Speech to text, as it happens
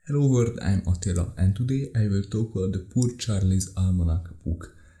Hello world, I'm Attila and today I will talk about the Poor Charlie's Almanac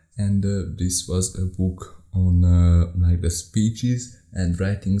book. And this was a book on the speeches and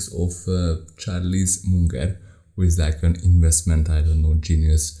writings of Charles Munger, who is like an investment,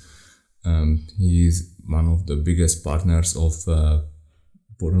 genius. He is one of the biggest partners of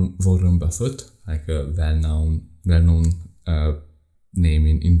Warren Buffett, like a well-known name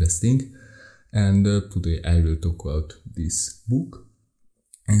in investing. And today I will talk about this book.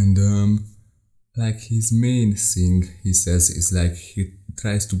 And his main thing he says is he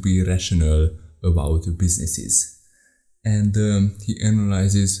tries to be rational about businesses, and he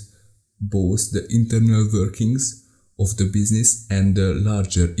analyzes both the internal workings of the business and the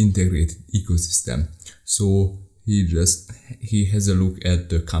larger integrated ecosystem. So he has a look at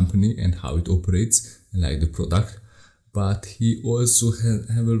the company and how it operates and the product, but he also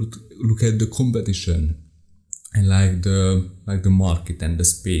have a look at the competition and the market and the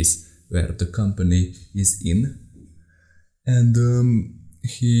space where the company is in. And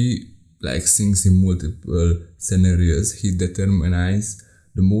he thinks in multiple scenarios. He determines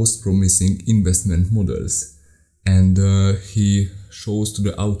the most promising investment models, and he shows to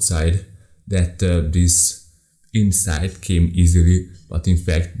the outside that this insight came easily, but in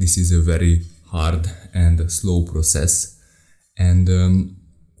fact this is a very hard and slow process. And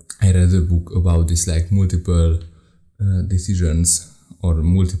I read a book about this, multiple decisions or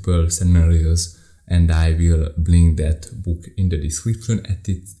multiple scenarios, and I will link that book in the description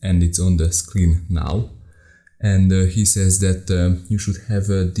and it's on the screen now. And he says that you should have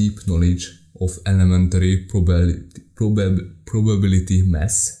a deep knowledge of elementary probability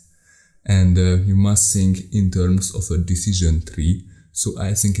math, and you must think in terms of a decision tree. So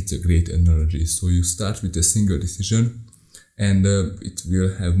I think it's a great analogy. So you start with a single decision, and it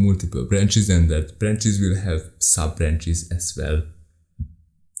will have multiple branches, and that branches will have sub-branches as well.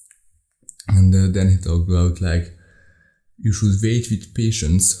 And then he talked about you should wait with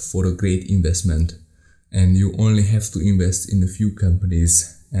patience for a great investment, and you only have to invest in a few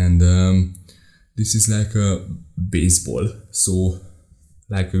companies. And this is like a baseball. So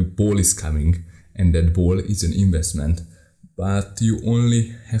a ball is coming, and that ball is an investment, but you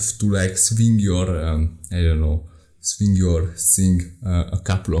only have to swing your swing your thing a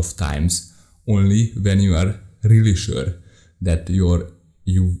couple of times, only when you are really sure that you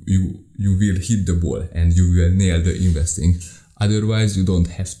will hit the ball and you will nail the investing. Otherwise you don't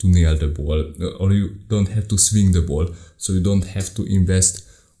have to nail the ball, or you don't have to swing the ball. So you don't have to invest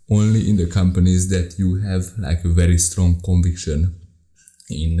only in the companies that you have a very strong conviction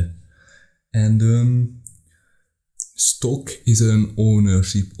in. And stock is an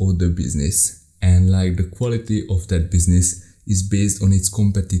ownership of the business, and the quality of that business is based on its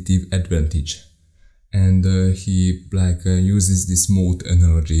competitive advantage. And he uses this moat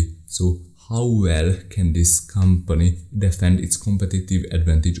analogy. So how well can this company defend its competitive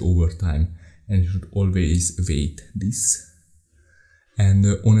advantage over time? And you should always weight this. And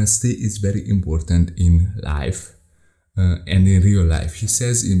honesty is very important in life and in real life. He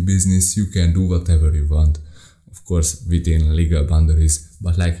says in business you can do whatever you want, of course within legal boundaries,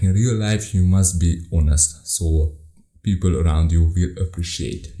 but in real life you must be honest, so people around you will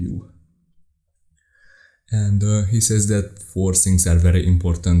appreciate you. And he says that 4 things are very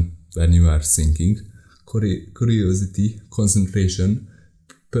important when you are thinking: curiosity, concentration,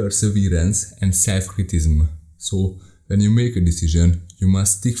 perseverance, and self-criticism. So when you make a decision, you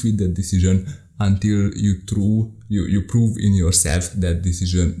must stick with that decision until you prove in yourself that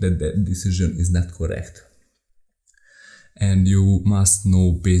decision is not correct. And you must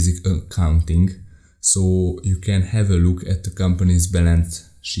know basic accounting, so you can have a look at the company's balance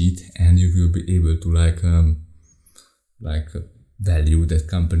sheet, and you will be able to value that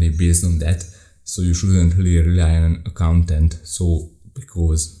company based on that. So you shouldn't really rely on an accountant, so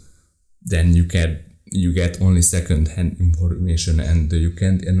because then you get only second-hand information and you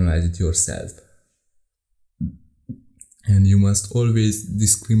can't analyze it yourself. And you must always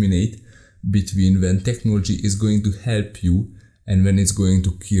discriminate between when technology is going to help you and when it's going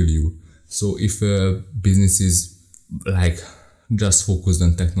to kill you. So if a business is just focused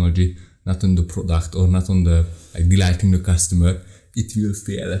on technology, not on the product, or not on the delighting the customer, it will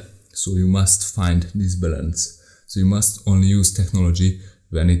fail. So you must find this balance. So you must only use technology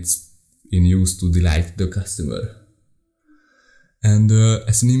when it's in use to delight the customer. And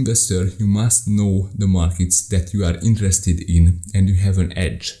as an investor, you must know the markets that you are interested in, and you have an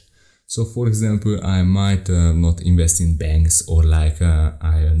edge. So for example, I might not invest in banks or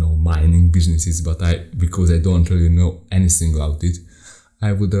mining businesses, but because I don't really know anything about it,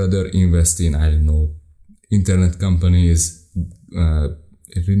 I would rather invest in, internet companies,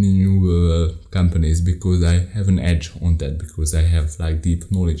 renewable companies because I have an edge on that, because I have like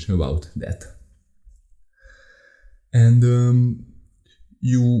deep knowledge about that. And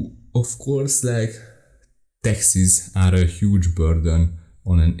you, of course, like taxes are a huge burden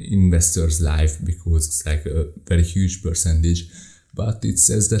on an investor's life because it's like a very huge percentage, but it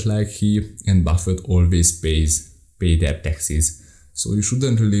says that like he and Buffett always pay their taxes. So you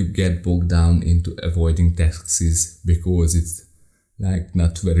shouldn't really get bogged down into avoiding taxes because it's like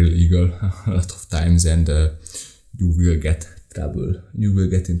not very legal a lot of times, and you will get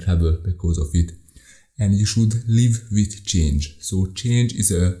in trouble because of it. And you should live with change. So change is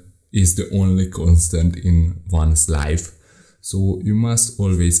the only constant in one's life. So you must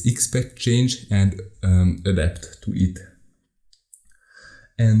always expect change and adapt to it.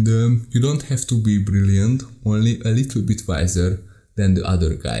 And you don't have to be brilliant, only a little bit wiser than the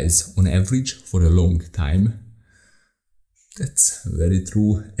other guys on average for a long time. That's very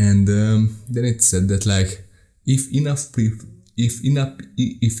true. And then it said that like if enough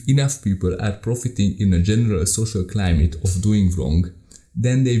people are profiting in a general social climate of doing wrong,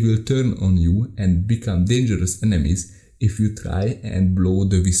 then they will turn on you and become dangerous enemies if you try and blow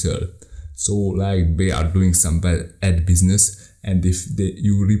the whistle. So like they are doing some bad business, and if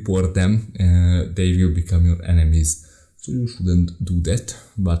you report them, they will become your enemies. So you shouldn't do that,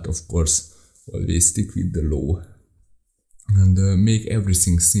 but of course always stick with the law and make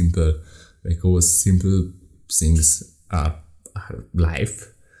everything simple, because simple things are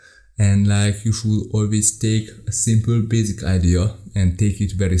life. And like you should always take a simple basic idea and take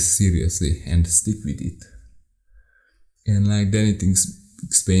it very seriously and stick with it. And like then it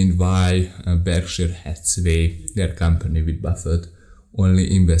explained why Berkshire Hathaway, their company with Buffett,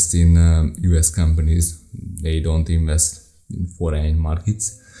 only invest in US companies. They don't invest in foreign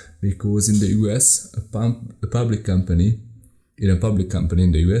markets, because in the US, a public company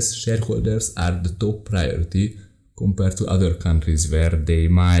in the US, shareholders are the top priority compared to other countries where they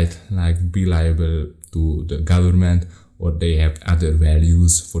might like be liable to the government, or they have other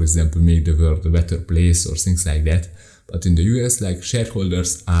values, for example, make the world a better place or things like that. But in the US, like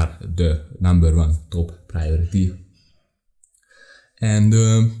shareholders are the number one top priority. And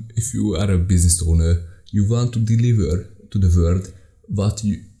if you are a business owner, you want to deliver to the world what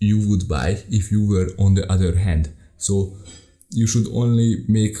you would buy if you were on the other hand. So you should only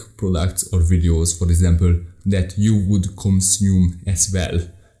make products or videos, for example, that you would consume as well,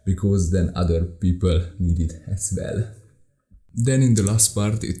 because then other people need it as well. Then in the last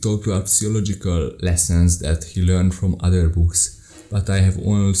part, it talked about theological lessons that he learned from other books, but I have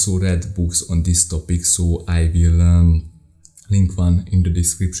also read books on this topic, so I will link one in the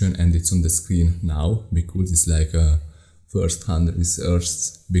description, and it's on the screen now because it's like a first-hand research,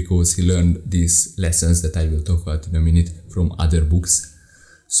 because he learned these lessons that I will talk about in a minute from other books.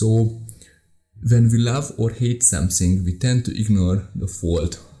 So when we love or hate something, we tend to ignore the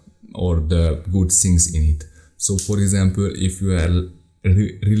fault or the good things in it. So for example, if you are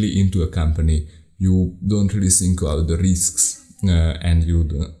really into a company, you don't really think about the risks,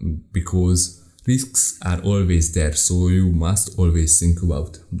 because risks are always there, so you must always think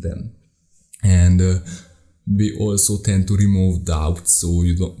about them. And we also tend to remove doubts, so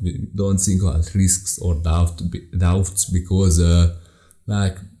we don't think about risks or doubts, because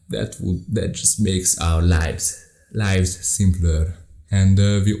like that just makes our lives simpler. And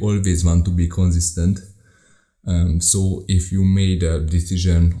we always want to be consistent. So if you made a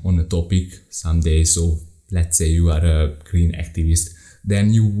decision on a topic someday, so let's say you are a green activist,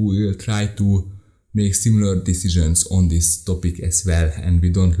 then you will try to make similar decisions on this topic as well, and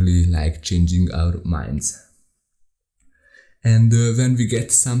we don't really like changing our minds. And when we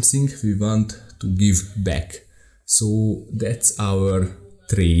get something, we want to give back. So that's our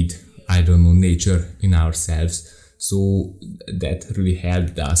trade, nature in ourselves. So that really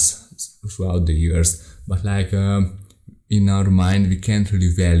helped us throughout the years. But like in our mind, we can't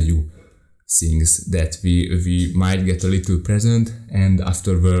really value things that we might get a little present, and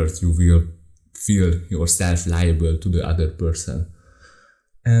afterwards you will feel yourself liable to the other person.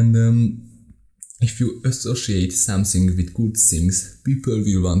 And if you associate something with good things, people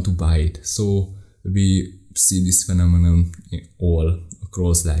will want to buy it. So we see this phenomenon all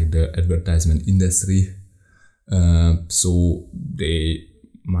across like the advertisement industry. So they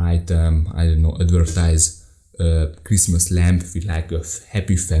might, advertise a Christmas lamp with like a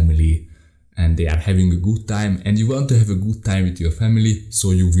happy family, and they are having a good time, and you want to have a good time with your family,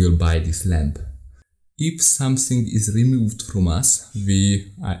 so you will buy this lamp. If something is removed from us,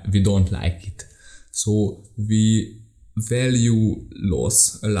 we don't like it. So we value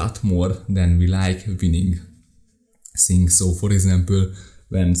loss a lot more than we like winning things. So for example,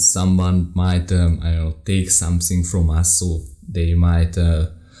 when someone might I don't know, take something from us, so they might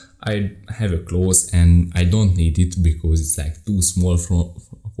I have a clothes and I don't need it because it's like too small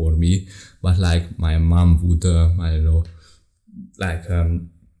for me, but like my mom would I don't know, like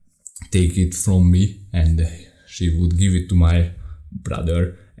take it from me and she would give it to my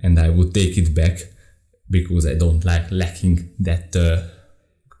brother and I would take it back because I don't like lacking that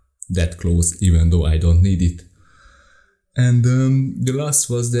that clothes even though I don't need it. And the last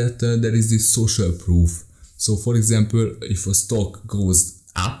was that there is this social proof. So for example, if a stock goes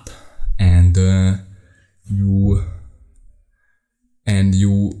up and you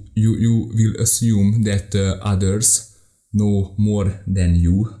will assume that others know more than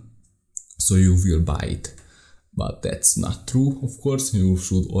you, so you will buy it. But that's not true, of course. You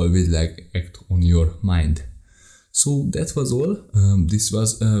should always like act on your mind. So that was all. This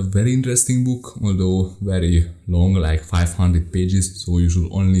was a very interesting book, although very long, like 500 pages, so you should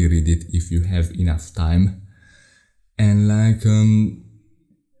only read it if you have enough time. And like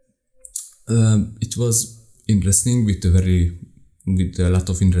it was interesting with a lot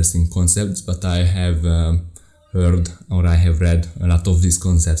of interesting concepts, but I have heard or I have read a lot of these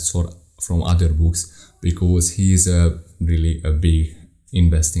concepts from other books because he is really a big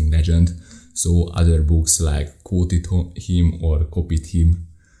investing legend. So other books like quoted him or copied him.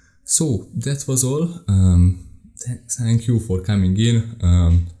 So that was all. Thank you for coming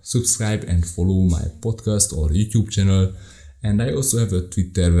in. Subscribe and follow my podcast or YouTube channel. And I also have a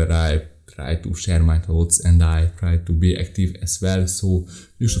Twitter where I try to share my thoughts and I try to be active as well. So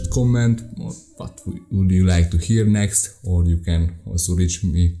you should comment what would you like to hear next, or you can also reach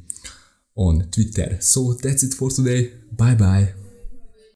me on Twitter. So that's it for today. Bye bye.